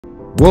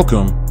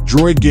Welcome,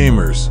 Droid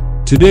Gamers.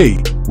 Today,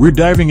 we're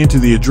diving into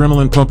the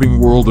adrenaline-pumping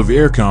world of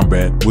air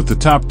combat with the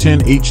top 10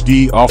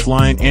 HD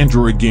offline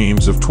Android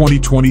games of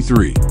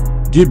 2023.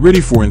 Get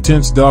ready for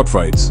intense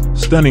dogfights,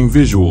 stunning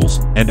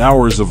visuals, and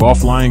hours of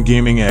offline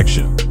gaming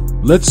action.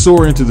 Let's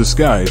soar into the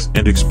skies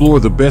and explore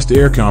the best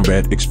air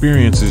combat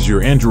experiences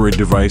your Android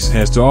device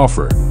has to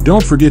offer.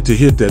 Don't forget to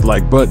hit that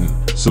like button,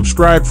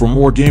 subscribe for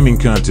more gaming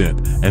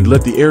content, and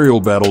let the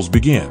aerial battles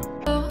begin.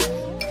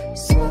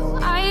 So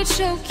I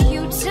choke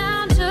you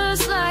down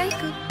just like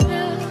a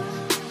pill.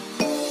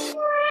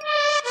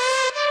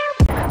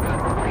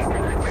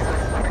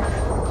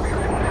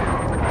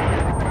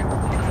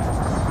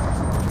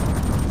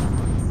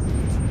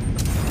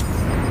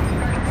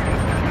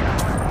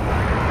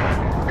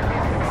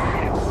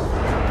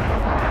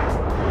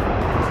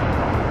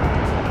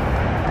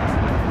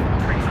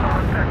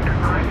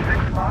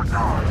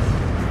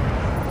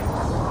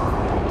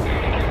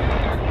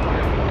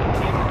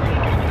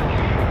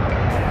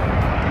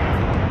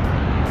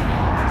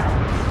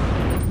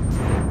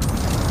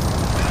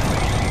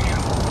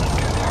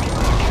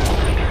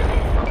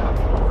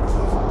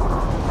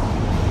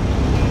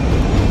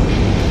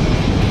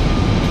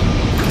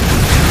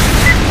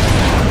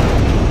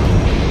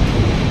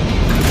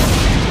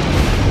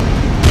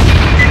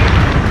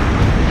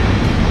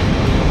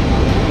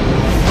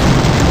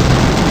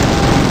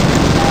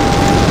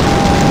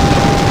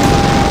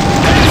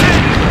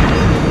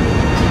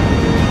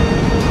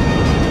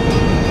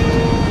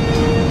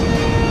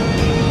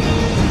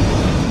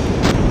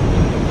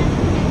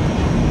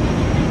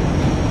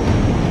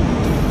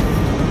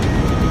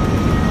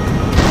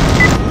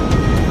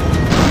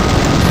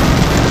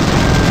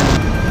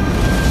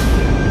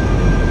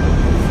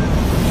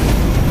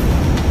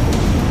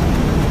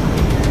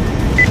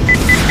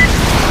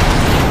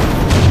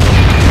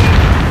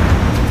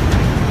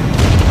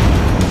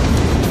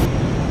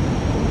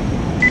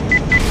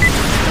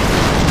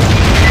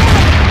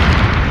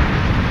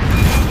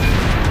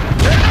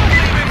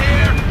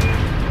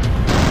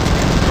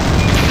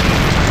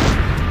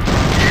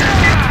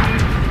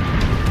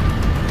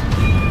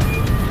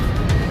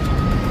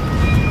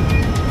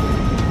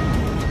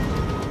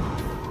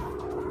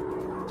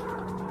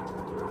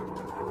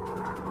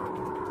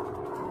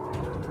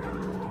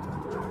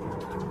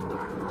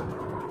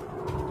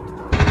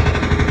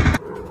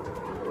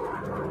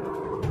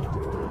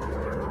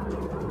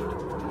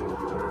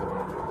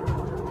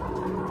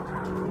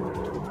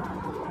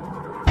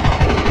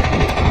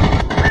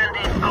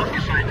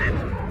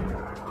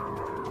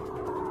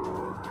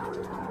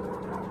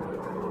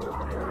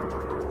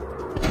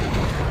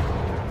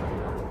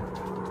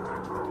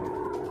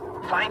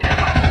 Find him.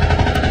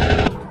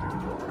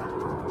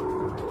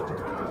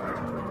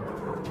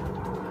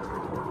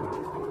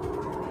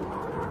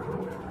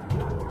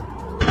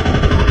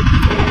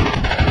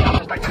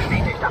 Das ist ein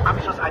bestätigter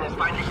Abschuss eines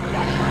feindlichen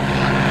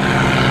Jagdflugzeugs.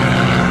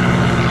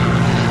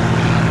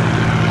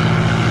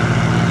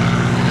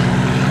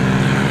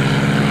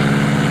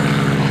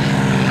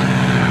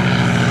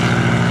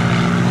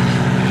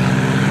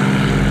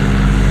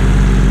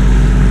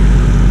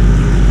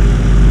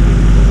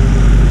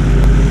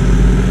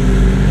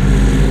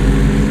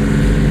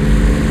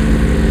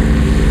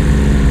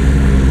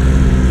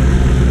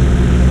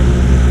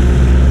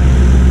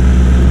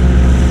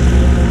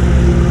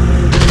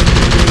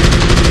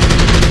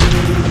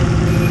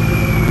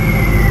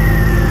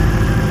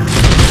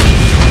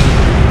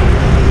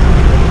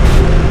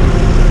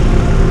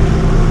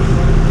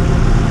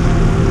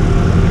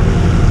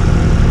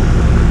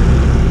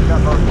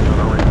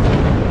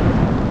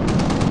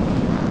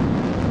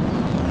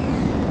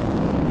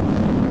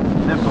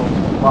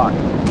 Lock.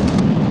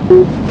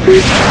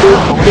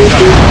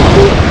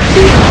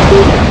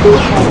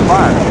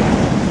 Fire.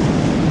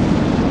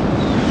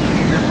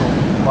 Missile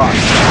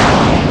locked.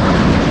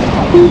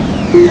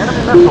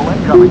 Enemy missile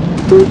incoming.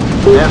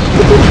 Yes.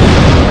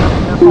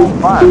 Missile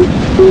fired.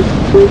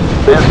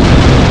 Yes.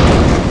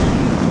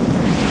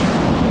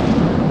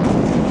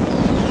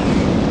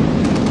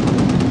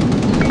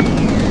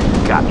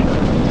 Gotcha.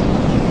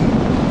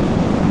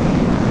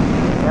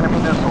 Enemy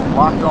missile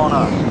locked on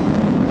us.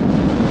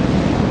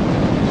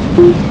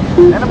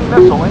 Enemy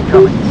missile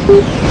incoming.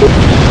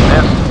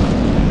 Missed.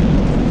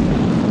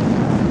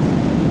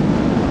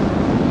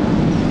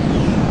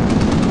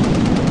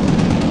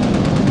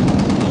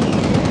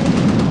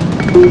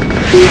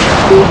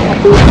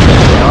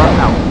 They are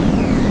out.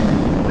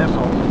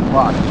 Missile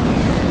locked.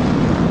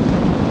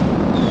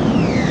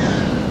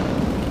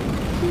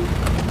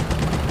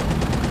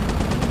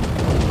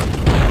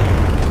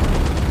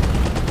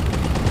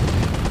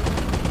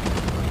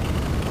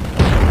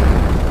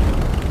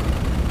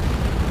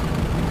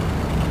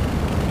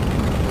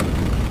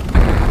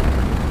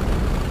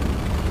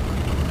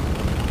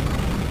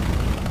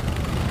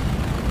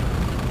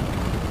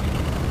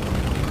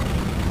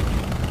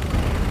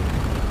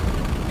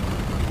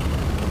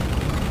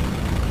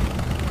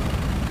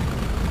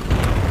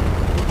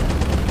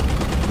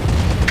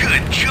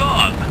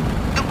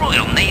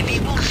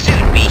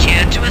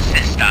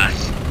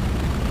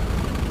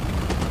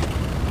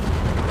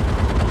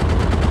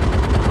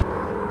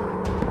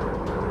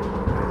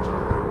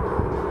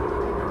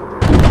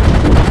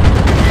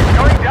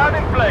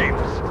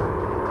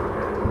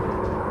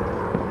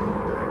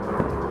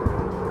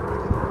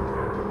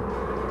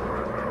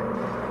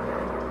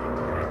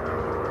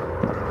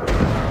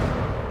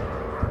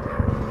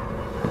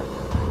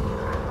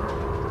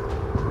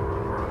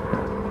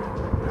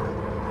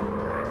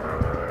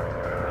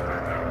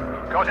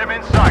 Got him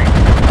in sight.